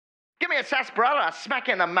me a sarsaparilla, I'll smack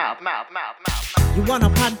you in the mouth. You want a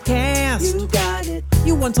podcast? You got it.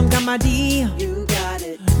 You want some comedy? You got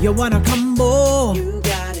it. You want a combo? You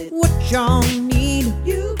got it. What y'all need?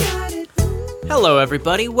 You got it. Hello,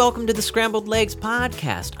 everybody. Welcome to the Scrambled Legs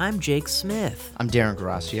podcast. I'm Jake Smith, I'm Darin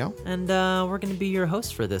Guerrasio. and we're going to be your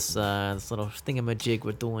host for this little thingamajig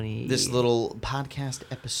we're doing. This little podcast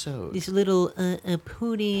episode. This little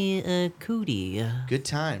pooty cootie. Good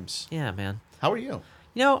times. Yeah, man. How are you?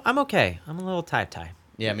 You know, I'm okay. I'm a little tie-tie.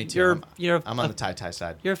 Yeah, me too. You're I'm on the tie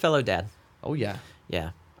side. You're a fellow dad. Oh yeah. Yeah.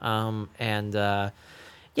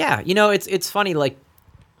 Yeah. You know, it's funny. Like,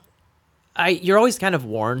 you're always kind of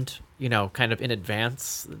warned, you know, kind of in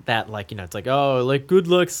advance that, like, you know, it's like, oh, like, good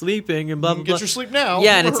luck sleeping and blah blah blah. Get your sleep now.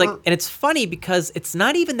 Yeah, and it's like, and it's funny because it's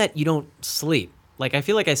not even that you don't sleep. Like, I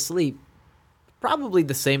feel like I sleep probably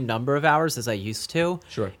the same number of hours as I used to.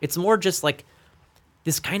 Sure. It's more just like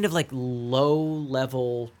this kind of like low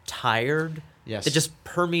level tired. Yes. That just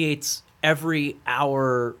permeates every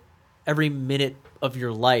hour, every minute of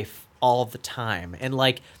your life all the time. And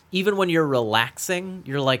like, even when you're relaxing,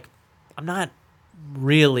 you're like, I'm not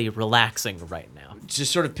really relaxing right now.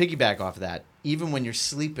 Just sort of piggyback off of that. Even when you're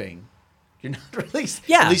sleeping, you're not really.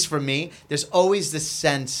 Yeah. At least for me, there's always this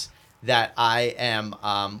sense that I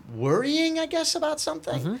am worrying, I guess, about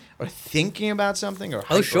something or thinking about something or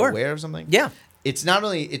aware of something. Yeah. It's not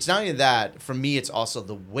only that. For me, it's also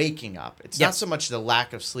the waking up. It's not so much the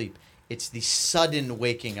lack of sleep. It's the sudden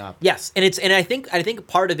waking up. Yes, and I think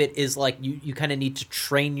part of it is like you kind of need to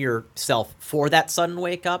train yourself for that sudden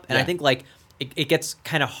wake up, and I think like it gets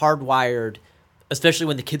kind of hardwired, especially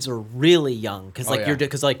when the kids are really young, because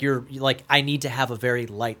you're like I need to have a very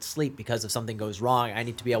light sleep because if something goes wrong, I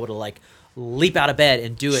need to be able to like leap out of bed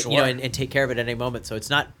and do it, you know, and take care of it at any moment. So it's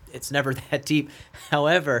never that deep.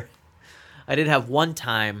 However, I did have one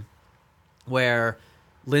time where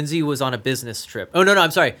Lindsay was on a business trip. Oh, no,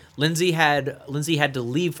 I'm sorry. Lindsay had to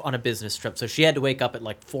leave on a business trip, so she had to wake up at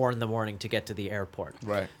like 4 a.m. to get to the airport.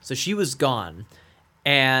 Right. So she was gone,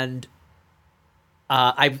 and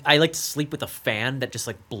I like to sleep with a fan that just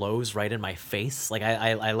like blows right in my face. Like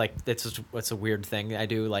I like it's a weird thing I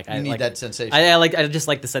do. Like I need like that sensation. I just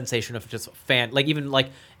like the sensation of just a fan. Like even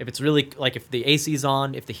like if it's really like if the AC's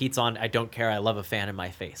on, if the heat's on, I don't care. I love a fan in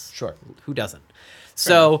my face. Sure. Who doesn't?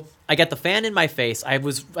 So I got the fan in my face. I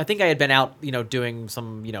think I had been out, you know, doing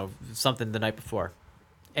some, you know, something the night before.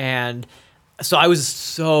 And so I was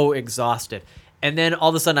so exhausted. And then all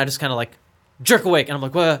of a sudden I just kind of like jerk awake and I'm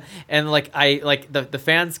like, what? And like the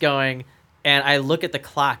fan's going and I look at the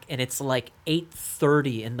clock and it's like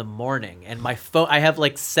 8:30 in the morning and my phone, I have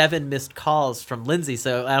like 7 missed calls from Lindsay.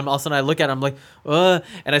 So all of a sudden I look at it, I'm like, and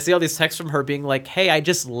I see all these texts from her being like, hey, I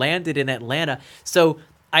just landed in Atlanta. So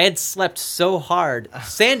I had slept so hard.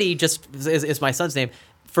 Sandy just is my son's name.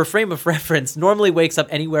 For frame of reference, normally wakes up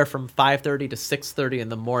anywhere from 5:30 to 6:30 in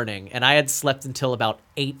the morning, and I had slept until about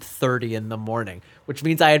 8:30 in the morning, which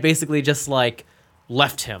means I had basically just like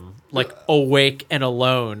left him like awake and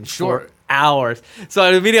alone for hours. So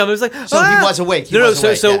immediately I was like, so he was awake.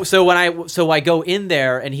 So I go in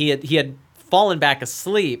there and he had fallen back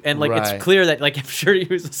asleep, and like it's clear that like I'm sure he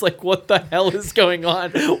was just like, what the hell is going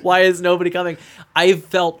on? Why is nobody coming? I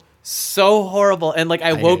felt so horrible, and like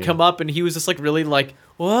I woke him up and he was just like really like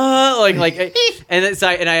what I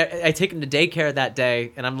take him to daycare that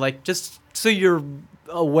day, and I'm like, just so you're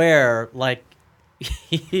aware, like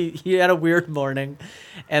he had a weird morning,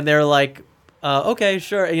 and they're like, okay,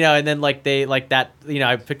 sure, you know, and then like they like that, you know,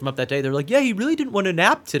 I picked him up that day. They're like, yeah, he really didn't want to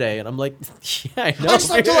nap today, and I'm like, yeah, I know. I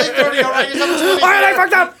slept till 8:30. All right, All right, I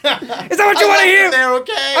fucked up. Is that what you want to hear? They're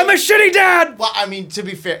okay. I'm a shitty dad. Well, I mean, to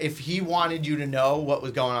be fair, if he wanted you to know what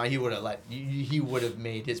was going on, he would have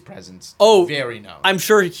made his presence very known. I'm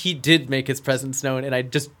sure he did make his presence known, and I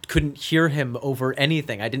just couldn't hear him over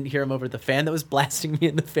anything. I didn't hear him over the fan that was blasting me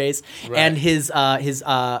in the face, and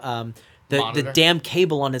the damn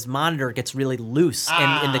cable on his monitor gets really loose,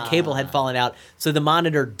 and the cable had fallen out, so the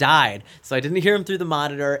monitor died. So I didn't hear him through the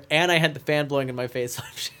monitor, and I had the fan blowing in my face.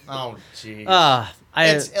 Oh, jeez.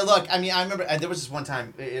 Look, I mean, I remember there was this one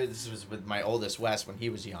time. This was with my oldest Wes when he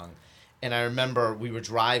was young, and I remember we were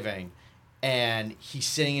driving, and he's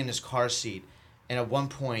sitting in his car seat, and at one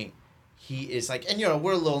point he is like, and you know,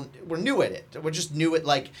 we're new at it. We're just new at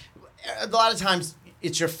like a lot of times.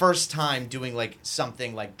 It's your first time doing like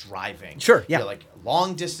something like driving. Sure, yeah. You're like a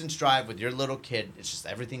long distance drive with your little kid. It's just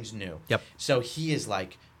everything's new. Yep. So he is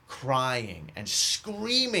like crying and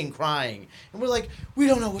screaming, crying. And we're like, we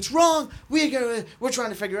don't know what's wrong. We're trying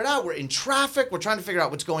to figure it out. We're in traffic. We're trying to figure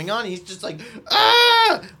out what's going on. And he's just like, ah!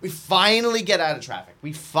 We finally get out of traffic.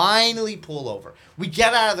 We finally pull over. We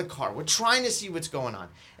get out of the car. We're trying to see what's going on.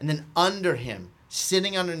 And then under him,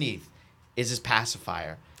 sitting underneath, is his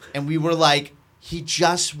pacifier. And we were like, he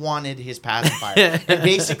just wanted his pacifier. And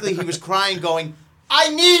basically he was crying, going, I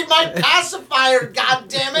need my pacifier, God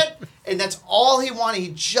damn it. And that's all he wanted.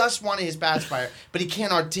 He just wanted his pacifier, but he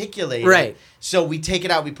can't articulate it. So we take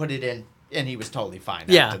it out, we put it in, and he was totally fine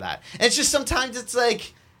after that. And it's just sometimes it's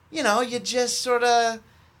like, you know, you just sort of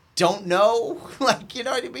don't know. Like, you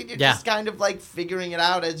know what I mean? You're just kind of like figuring it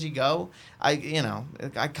out as you go. I feel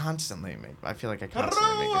like I constantly make mistakes.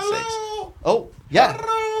 Oh, yeah.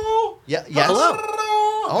 Hello. Yeah, yes. Hello.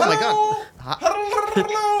 Oh, my God.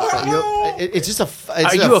 It's just a.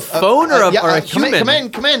 Are you a phone or a human?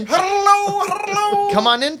 Come in. Hello. Come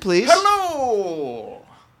on in, please. Hello.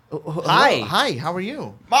 Hi. How are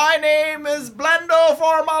you? My name is Blando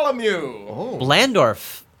Farmalameux. Oh,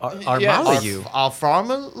 Blandorf. Armalayu.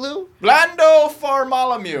 Farmalameux. Blando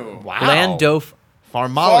Farmalameux. Wow. Blando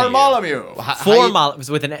Farmalameux. Farmalameux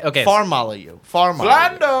with an okay. Farmalameux.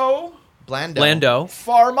 Blando Blando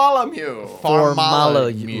Farmalameux.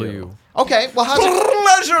 Farmalameux. Okay. Well, how's it?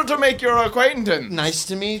 Pleasure to make your acquaintance. Nice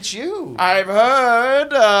to meet you. I've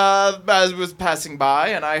heard, as I was passing by,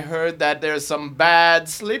 and I heard that there's some bad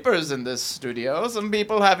sleepers in this studio. Some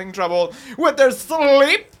people having trouble with their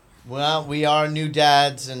sleep. Well, we are new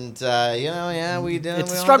dads, and we do. It's we a don't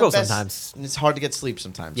struggle have the best- sometimes. and it's hard to get sleep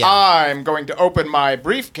sometimes. Yeah. I'm going to open my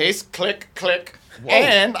briefcase, click, Whoa.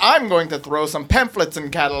 and I'm going to throw some pamphlets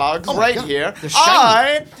and catalogs Oh my right God, here. they're shiny.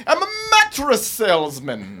 I am a mattress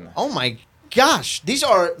salesman. Oh my gosh, these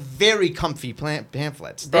are very comfy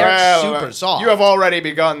pamphlets. They're super soft. You have already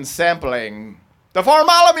begun sampling. The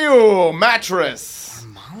Farmalameux mattress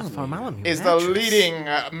Farmalameux is the mattress. leading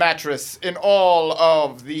mattress in all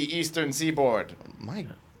of the eastern seaboard. My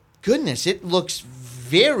goodness, it looks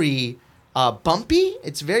very bumpy.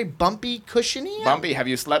 It's very bumpy, cushiony. Bumpy, have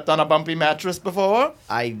you slept on a bumpy mattress before?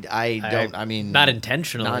 I don't. I mean, Not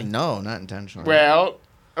intentionally. not intentionally. Well,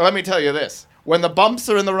 let me tell you this. When the bumps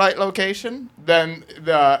are in the right location, then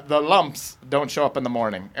the lumps don't show up in the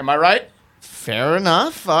morning. Am I right? Fair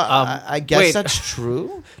enough. I guess wait. that's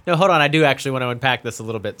true. No, hold on. I do actually want to unpack this a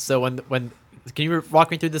little bit. So when can you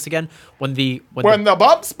walk me through this again? When the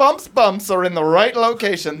bumps are in the right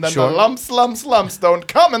location, then Sure. the lumps don't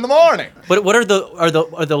come in the morning. But what are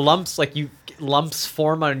the lumps like? Lumps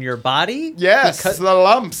form on your body? Yes, Because- the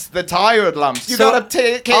lumps, the tired lumps. You So- got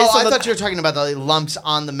a case Oh, of I thought you were talking about the lumps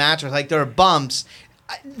on the mattress. Like there are bumps.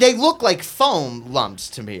 They look like foam lumps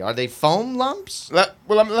to me. Are they foam lumps? Let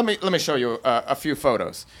me show you a few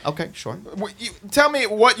photos. Okay, sure. Tell me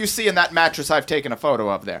what you see in that mattress I've taken a photo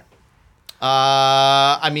of there.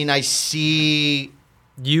 I mean, I see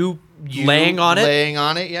you laying on it. Laying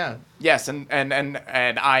on it, yeah. Yes, and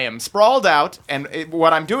I am sprawled out, and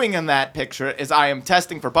what I'm doing in that picture is I am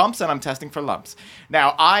testing for bumps and I'm testing for lumps.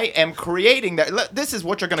 Now, I am creating that. This is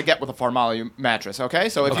what you're going to get with a Farmalameux mattress, okay?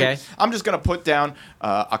 So I'm just going to put down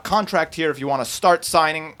a contract here if you want to start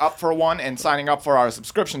signing up for one and signing up for our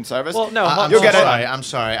subscription service. Well, no, I'm You'll get it. sorry. I'm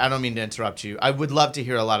sorry. I don't mean to interrupt you. I would love to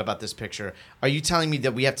hear a lot about this picture. Are you telling me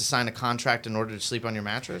that we have to sign a contract in order to sleep on your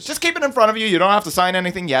mattress? Just keep it in front of you. You don't have to sign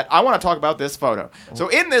anything yet. I want to talk about this photo. So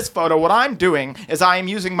in this photo, what I'm doing is I am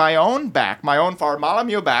using my own back, my own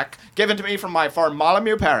Farmalameux back, given to me from my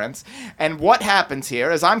Farmalameux parents. And what happens here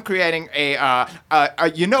is I'm creating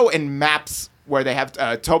in maps where they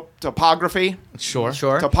have topography. Sure.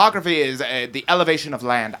 Topography is the elevation of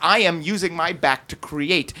land. I am using my back to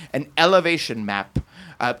create an elevation map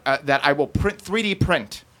that I will 3D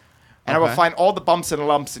print. And I will find all the bumps and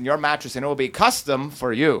lumps in your mattress, and it will be custom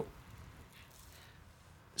for you.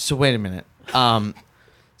 So wait a minute.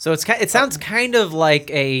 So it sounds kind of like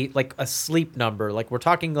a sleep number. Like we're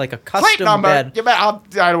talking like a custom Sleep number. bed.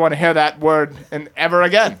 I don't want to hear that word ever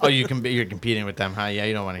again. Oh, you're competing with them, huh? Yeah,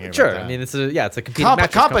 you don't want to hear Sure. about that. I mean, it's a competing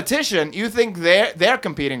mattress Competition. You think they're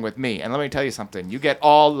competing with me? And let me tell you something. You get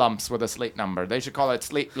all lumps with a sleep number. They should call it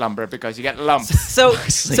sleep lumber because you get lumps. So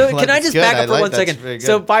can I just back up for 1 That's second? very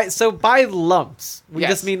good. So by lumps, we Yes.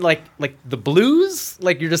 just mean like the blues?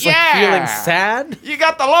 Like you're just like feeling sad? You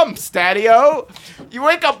got the lumps, Daddy-O. You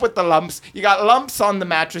wake up with the lumps. You got lumps on the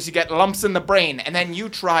mattress. You get lumps in the brain. And then you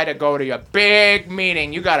try to go to your big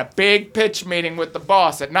meeting. You got a big pitch meeting with the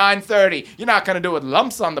boss at 9:30. You're not going to do it with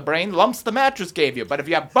lumps on the brain. Lumps the mattress gave you. But if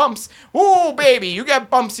you have bumps, ooh, baby, you get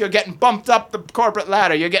bumps. You're getting bumped up the corporate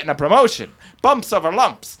ladder. You're getting a promotion. Bumps over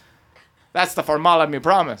lumps. That's the Farmalameux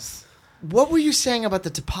promise. What were you saying about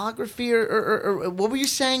the topography, or what were you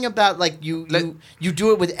saying about like you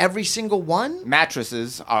do it with every single one?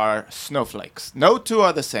 Mattresses are snowflakes. No two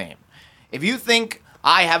are the same. If you think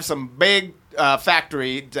I have some big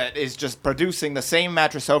factory that is just producing the same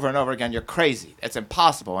mattress over and over again. You're crazy. It's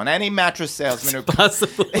impossible. And any mattress salesman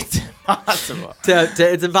Possible. it's impossible.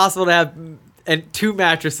 It's impossible to have two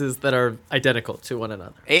mattresses that are identical to one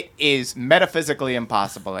another. It is metaphysically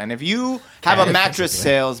impossible. And if you have a mattress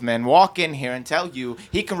salesman walk in here and tell you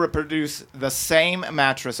he can reproduce the same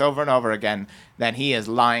mattress over and over again, then he is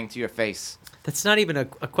lying to your face. That's not even a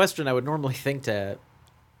question I would normally think to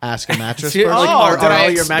Ask a mattress Like, person. are Did I all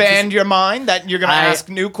your expand mattresses- your mind that you're going to ask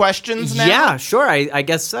new questions now? Yeah, sure. I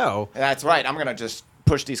guess so. That's right. I'm going to just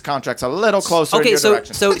push these contracts a little closer in Okay, your so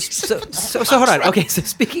direction. so hold on. Okay, so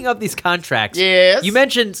speaking of these contracts, Yes? you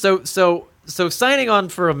mentioned so signing on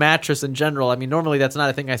for a mattress in general. I mean, normally that's not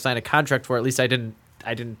a thing I sign a contract for. At least I didn't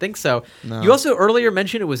think so. No. You also earlier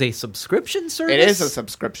mentioned it was a subscription service. It is a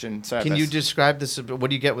subscription service. Can you describe this? What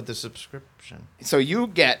do you get with the subscription? So you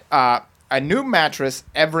get a new mattress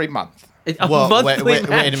every month. A Well, monthly wait a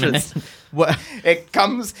minute. mattress. What? It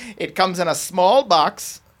comes in a small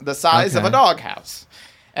box the size of a Okay. doghouse.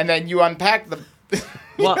 And then you unpack the,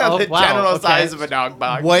 Well, the wow, general okay. size of a dog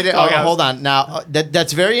box. Wait, doghouse. hold on. Now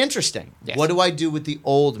that's very interesting. Yes. What do I do with the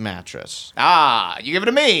old mattress? You give it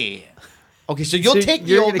to me. Okay, so you'll So take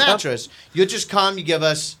the you're old gonna come- mattress. You'll just come. You give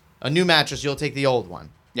us a new mattress. You'll take the old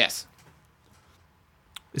one. Yes.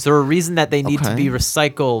 Is there a reason that they need to Okay. be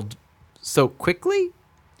recycled so quickly?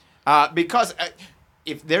 Because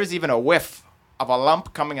if there's even a whiff of a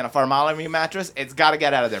lump coming in a Farmalameux mattress, it's got to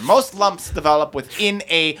get out of there. Most lumps develop within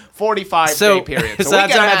a 45-day period. So, we I'm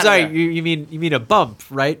get 'em out of sorry. there. You mean a bump,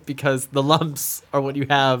 right? Because the lumps are what you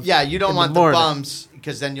have. Yeah, you don't in want the morning. bumps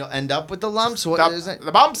because then you'll end up with the lumps. What is it?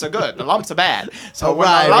 The bumps are good. The lumps are bad. So Oh, when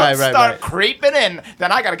right, the lumps right, start right. creeping in,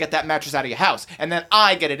 then I got to get that mattress out of your house. And then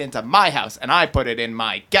I get it into my house, and I put it in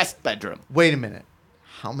my guest bedroom. Wait a minute.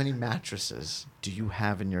 How many mattresses do you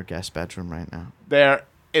have in your guest bedroom right now? There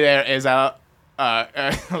is not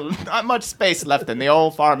much space left in the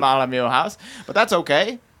old Farmalameux house, but that's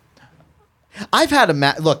okay. I've had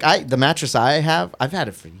the mattress I've had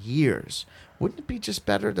it for years. Wouldn't it be just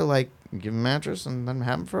better to like give a mattress and then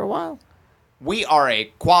have it for a while? We are a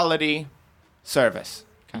quality service.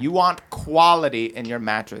 You want quality in your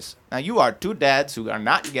mattress. Now, you are two dads who are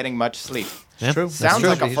not getting much sleep. Yeah. True. Sounds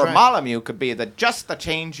like a He's right. Farmalameux could be just the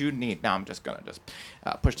change you need. Now I'm just gonna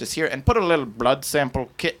push this here and put a little blood sample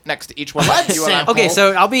kit next to each one. You and I sample? Okay, pull.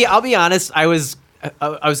 so I'll be honest. I was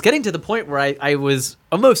getting to the point where I was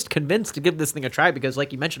almost convinced to give this thing a try because,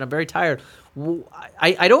 like you mentioned, I'm very tired.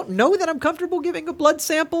 I don't know that I'm comfortable giving a blood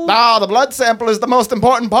sample. No, the blood sample is the most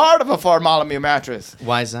important part of a Farmalameux mattress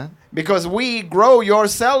Why is that? because we grow your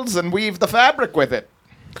cells and weave the fabric with it.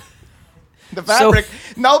 The fabric,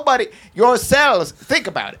 your cells, think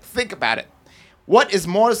about it. What is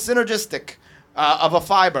more synergistic of a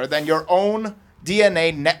fiber than your own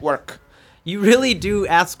DNA network? You really do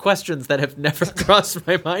ask questions that have never crossed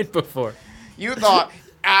my mind before. You thought,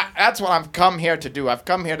 that's what I've come here to do. I've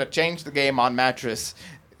come here to change the game on mattress.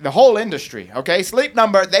 The whole industry, okay? Sleep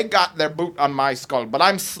Number, they got their boot on my skull, but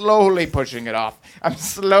I'm slowly pushing it off. I'm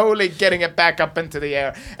slowly getting it back up into the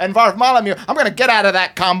air. And Farmalameux, I'm going to get out of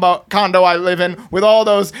that condo I live in with all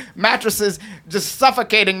those mattresses just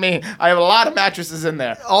suffocating me. I have a lot of mattresses in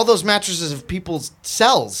there. All those mattresses of people's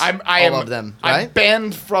cells. All of them, I'm right?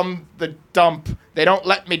 banned from the dump. They don't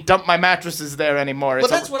let me dump my mattresses there anymore. Well,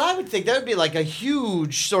 that's what I would think. That would be like a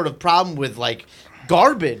huge sort of problem with like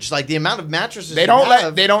garbage, like the amount of mattresses. They don't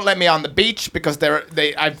let me on the beach because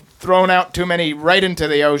I've thrown out too many right into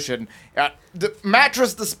the ocean. The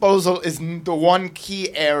mattress disposal is the one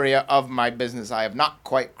key area of my business I have not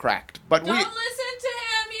quite cracked. But Don't listen to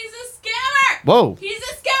him. He's a scammer. Whoa. He's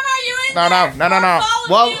a scammer. You in No. there?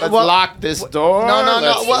 Well, let's well, lock this door. no,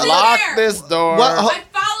 Let's well, lock there. this door. Well,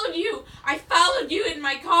 I followed you in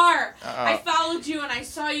my car. I followed you and I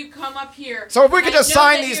saw you come up here. So if we could I just know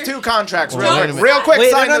sign that these you're- two contracts Wait real a quick. minute. Real quick,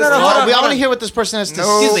 Wait, sign no, this. no, Hold on, on, I hold want to on. hear what this person has to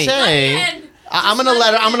No. Excuse me. say. And I'm just gonna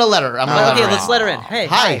let her. him I'm gonna let her. I'm gonna in. let Okay, her. let's let her in. Hey,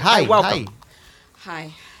 Hi. welcome.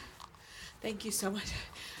 Hi. Thank you so much.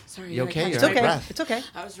 Sorry. You I okay? caught You're It's out of okay. breath. It's okay.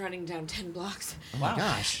 I was running down 10 blocks. Oh my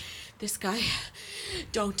gosh. This guy,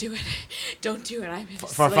 don't do it. Don't do it. I've been a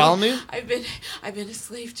Farmalameux? slave. I've been a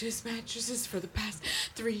slave to his mattresses for the past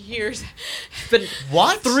 3 years. It's been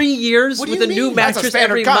What? 3 years What do with you a new mean? That's a mattress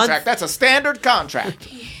standard every contract. month. That's a standard contract.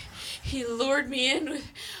 He lured me in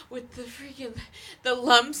with the freaking the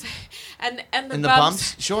lumps and the And the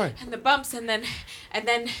bumps. bumps? Sure. And the bumps and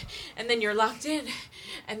then you're locked in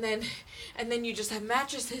and then you just have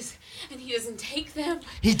mattresses and he doesn't take them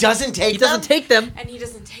He doesn't take He doesn't take them. and he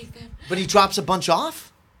doesn't take them. but he drops a bunch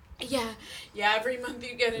off. Yeah, every month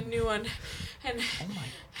you get a new one. And Oh my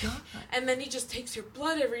God. and then he just takes your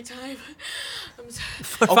blood every time. We're Okay,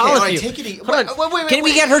 following all right, you. take it easy. Hold on. Wait, Can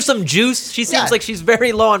we get her some juice? She seems Yeah. like she's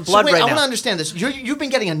very low on blood I right want to now. understand this. You've been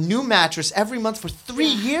getting a new mattress every month for 3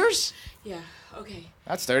 years? Yeah. Okay.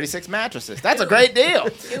 That's 36 mattresses. That's a great deal.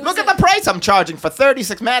 was Look at a- the price I'm charging for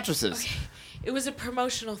 36 mattresses. It was a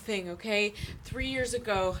promotional thing, okay? 3 years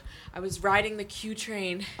ago, I was riding the Q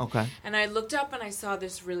train. Okay. And I looked up and I saw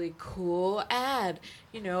this really cool ad.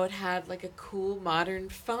 You know, it had like a cool modern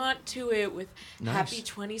font to it with happy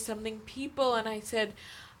 20-something people. And I said,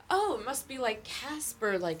 oh, it must be like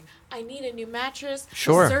Casper. Like, I need a new mattress.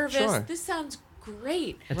 Sure, Service. sure. This sounds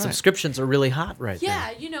great. And Right. subscriptions are really hot right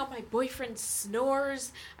Yeah, there. you know, my boyfriend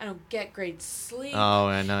snores. I don't get great sleep. Oh,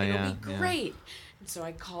 I know, It'll yeah, be yeah. great. And so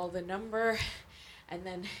I call the number, and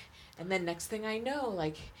then next thing I know,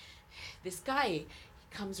 like, this guy, he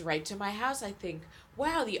comes right to my house. I think,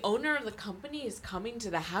 wow, the owner of the company is coming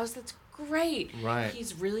to the house. That's great. Right.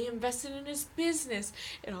 He's really invested in his business.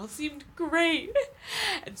 It all seemed great.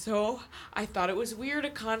 And so I thought it was weird, a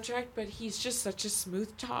contract, but he's just such a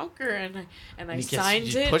smooth talker, and I signed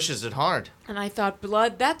He it. pushes it hard. And I thought,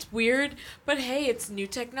 blood, that's weird, but hey, it's new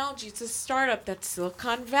technology. It's a startup. That's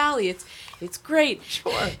Silicon Valley. It's great.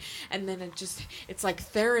 Sure. And then it's like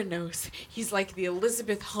Theranos. He's like the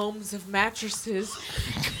Elizabeth Holmes of mattresses.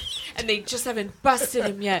 And they just haven't busted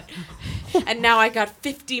him yet. And now I got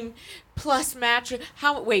 50 plus mattress.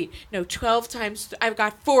 12 times. I've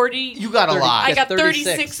got 40. You got a lot. I got 36.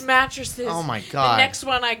 36 mattresses. Oh my God. The next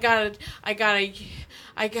one I got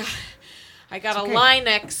a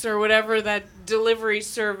Line-X or whatever that delivery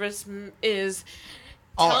service is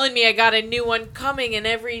telling me I got a new one coming, and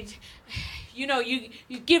you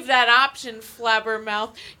give that option,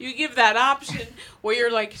 flabbermouth. You give that option where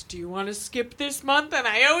you're like, do you want to skip this month? And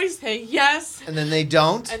I always say yes, And then they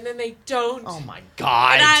don't? and then they don't. Oh my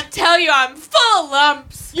God. And I tell you, I'm full of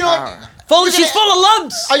lumps. You know what? She's full of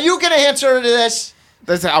lumps! Are you going to answer to this?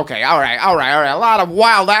 Okay, all right. A lot of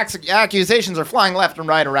wild accusations are flying left and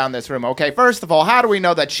right around this room, okay? First of all, how do we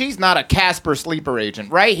know that she's not a Casper sleeper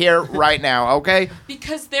agent? Right here, right now, okay?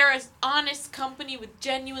 Because they're an honest company with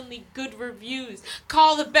genuinely good reviews.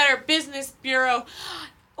 Call the Better Business Bureau,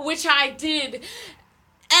 which I did,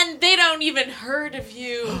 and they don't even heard of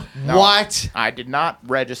you. No. What? I did not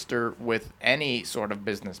register with any sort of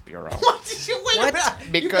business bureau. What did you wait a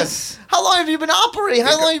minute? Because How long have you been operating?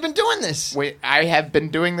 How long have you been doing this? I have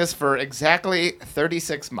been doing this for exactly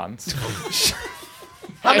 36 months.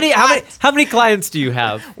 How many clients do you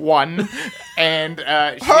have? One, and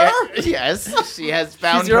yes, she has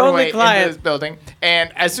found She's your her only way into client. this building.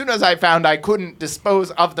 And as soon as I found I couldn't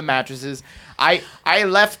dispose of the mattresses, I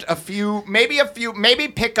left a few. Maybe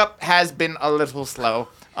pickup has been a little slow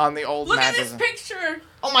on the old Look at mattresses. this picture.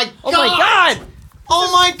 Oh my God. Oh my God!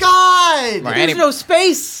 Oh my God. Right. There's no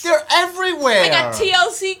space! They're everywhere. I got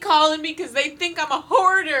TLC calling me because they think I'm a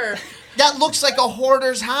hoarder. That looks like a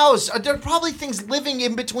hoarder's house. There are probably things living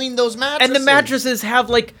in between those mattresses. And the mattresses have,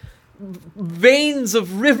 like, veins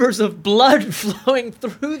of rivers of blood flowing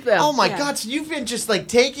through them. Oh my Yeah. God! So you've been just like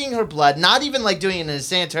taking her blood, not even like doing it in a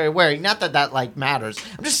sanitary way. Not that that like matters.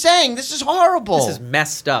 I'm just saying this is horrible. This is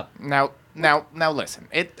messed up. Now, listen.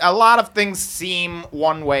 A lot of things seem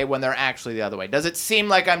one way when they're actually the other way. Does it seem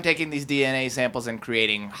like I'm taking these DNA samples and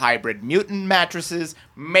creating hybrid mutant mattresses?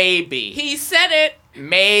 Maybe. He said it.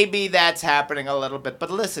 Maybe that's happening a little bit. But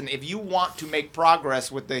listen, if you want to make progress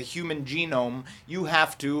with the human genome, you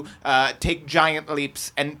have to take giant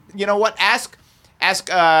leaps. And you know what? Ask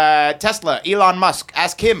Tesla, Elon Musk.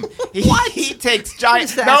 Ask him. He takes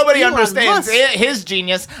giant. Ask Nobody Elon understands Musk. his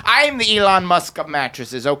genius. I'm the Elon Musk of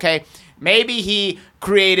mattresses. Okay. Maybe he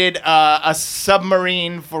created a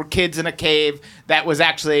submarine for kids in a cave that was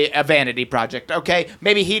actually a vanity project, okay?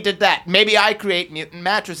 Maybe he did that. Maybe I create mutant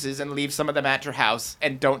mattresses and leave some of them at your house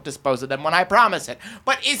and don't dispose of them when I promise it.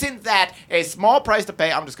 But isn't that a small price to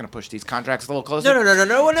pay? I'm just going to push these contracts a little closer. No. I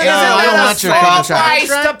don't want your Small contract.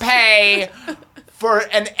 price to pay for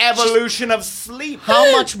an evolution of sleep.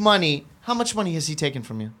 How much money has he taken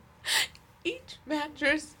from you? Each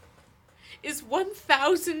mattress is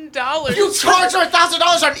 $1,000. You charge her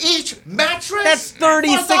 $1,000 on each mattress? That's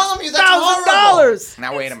 $36,000.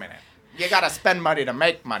 Now, wait a minute. You got to spend money to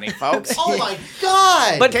make money, folks. Oh my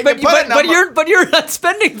God! But Can you put a number- you're not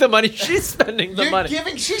spending the money. She's spending the You're money.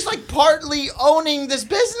 giving. She's like partly owning this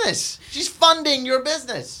business. She's funding your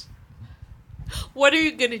business. What are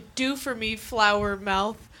you going to do for me, flower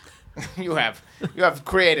mouth? You have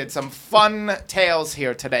created some fun tales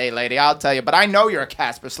here today, lady, I'll tell you. But I know you're a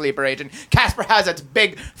Casper sleeper agent. Casper has its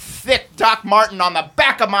big, thick Doc Marten on the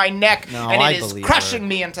back of my neck, and it is crushing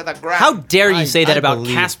me into the ground. How dare you say that about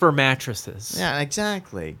believe- Casper mattresses? Yeah,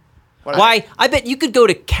 exactly. Why? I bet you could go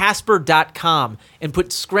to Casper.com and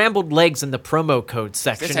put scrambled legs in the promo code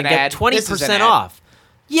section an and ad? get This is an 20% ad. off.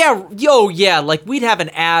 Yeah, yeah, like we'd have an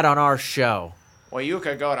ad on our show. Well, you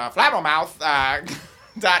could go to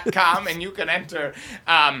flabbermouth.com and you can enter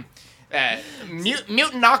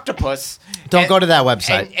Mutant Octopus. Don't go to that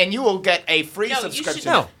website. And you will get a free No, you subscription.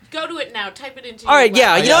 should go to it now. Type it into All right, your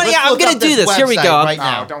yeah, website. you know what? let's Yeah, I'm look going up to do this this. Here we website go. right No,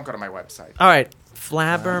 now. don't go to my website. All right,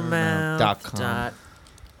 flabbermouth.com.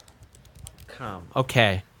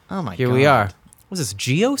 Okay. Oh my god. Here we are. Was this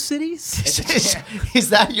GeoCities? Is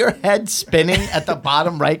that your head spinning at the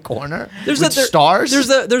bottom right corner? With there- stars?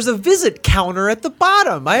 There's a visit counter at the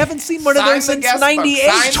bottom. I haven't seen one of Sign those the since guest book.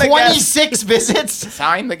 '98. Sign the 26 visits?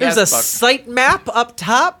 Sign the There's guest a book. site map up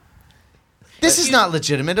top. This is not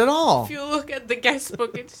legitimate at all. If you look at the guest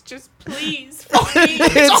book, it's just please for me.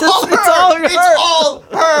 It's all her. It's all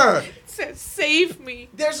her. It says save me.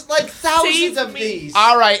 There's like thousands Save of me. these.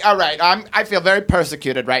 All right. I feel very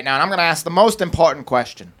persecuted right now, and I'm going to ask the most important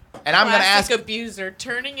question. And I'm going to ask. Classic abuser,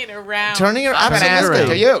 turning it around. Turning her I'm going to ask it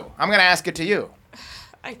absolutely. to you. I'm going to ask it to you.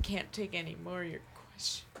 I can't take any more of your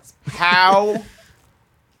questions. How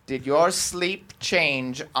did your sleep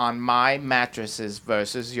change on my mattresses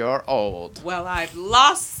versus your old? Well, I've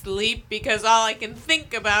lost sleep because all I can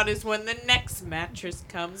think about is when the next mattress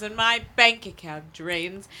comes and my bank account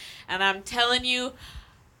drains. And I'm telling you,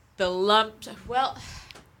 the lumps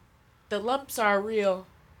are real.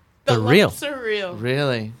 The They're real. lumps are real.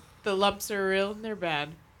 Really? The lumps are real and they're bad.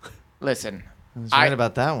 Listen, I was right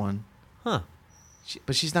about that one. Huh.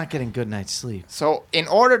 But she's not getting good night's sleep. so in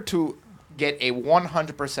order to get a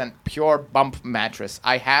 100% pure bump mattress,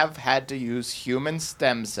 I have had to use human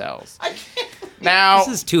stem cells. Now,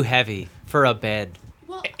 This is too heavy for a bed.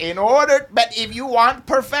 Well, but if you want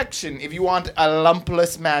perfection, if you want a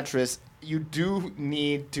lumpless mattress, you do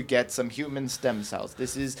need to get some human stem cells.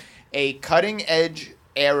 This is a cutting edge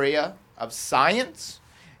area of science,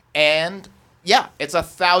 and yeah, it's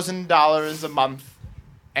 $1,000 a month,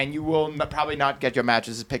 and you will probably not get your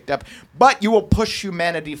mattresses picked up, but you will push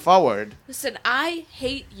humanity forward. listen, I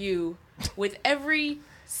hate you with every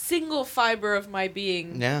single fiber of my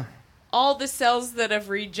being. Yeah. All the cells that have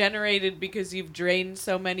regenerated because you've drained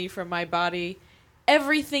so many from my body,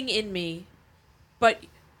 everything in me. But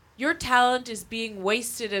your talent is being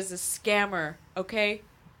wasted as a scammer, okay?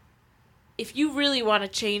 If you really want to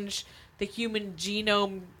change the human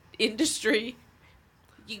genome industry,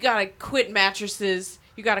 you gotta quit mattresses.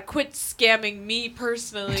 You gotta quit scamming me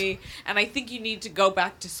personally. And I think you need to go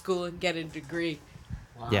back to school and get a degree.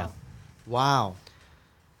 Wow. Yeah. Wow.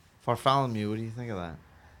 Farfalameux, what do you think of that?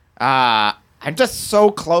 I'm just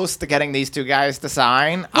so close to getting these two guys to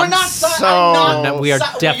sign. We're I'm not so signing. No, we are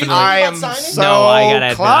definitely- I am signing? so No, I gotta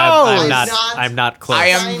admit, close. I'm not close. I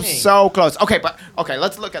am signing. so close. Okay,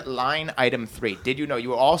 let's look at line item 3. Did you know you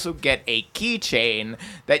will also get a keychain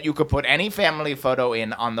that you could put any family photo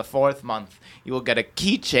in on the 4th month? You will get a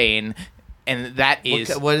keychain, and that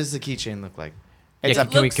is What does the keychain look like? it's Yeah, a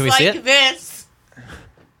Can we Looks see like it? this.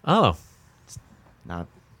 Oh, Not,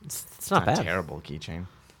 it's not a bad. terrible keychain.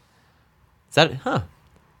 Is that, huh?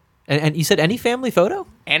 And you said any family photo?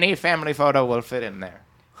 any family photo will fit in there.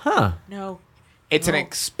 Huh. No. It's an No.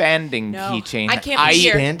 expanding No. keychain. I can't be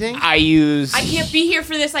here. Expanding? I use I can't be here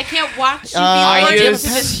for this. I can't watch you I be I lured use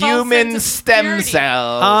into this false human sense of stem security.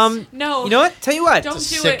 cells. No. You know what? Tell you what. Don't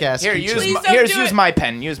It's a do sick it. ass Here, keychain. use Please my, don't here's do use it. my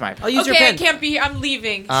pen. Use my pen. I'll use your Okay, pen. I can't be here. I'm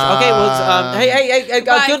leaving. Okay, well, hey,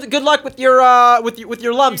 Bye. good luck with your with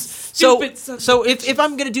your lumps. stupid son of So a if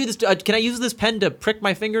I'm gonna do this, can I use this pen to prick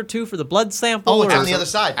my finger too for the blood sample? Oh, it's or- on the other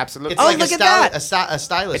side. Absolutely. It's Oh, like look a, at that. a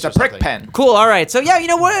stylus. It's a or prick something. pen. Cool. All right. So yeah, you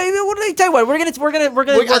know what? What did I tell you? What we're gonna I work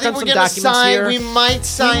think on we're some gonna documents sign. here. We might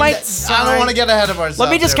sign. might I don't want to sign. get ahead of ourselves. Let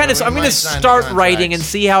me just here, kind of. but we I'm gonna might sign the start contracts. writing and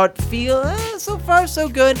see how it feels. So far, so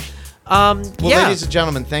good. Well, Yeah. ladies and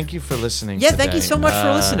gentlemen, thank you for listening. Yeah. Thank you today. so much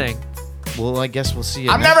for listening. Well, I guess we'll see you.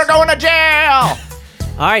 I'm next never going to jail.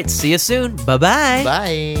 All right. See you soon. Bye-bye.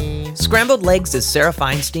 Bye. Scrambled Legs is Sara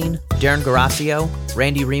Feinstein, Darin Guerrasio,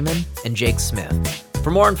 Randy Reiman, and Jake Smith. For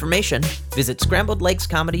more information, visit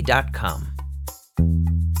scrambledlegscomedy.com.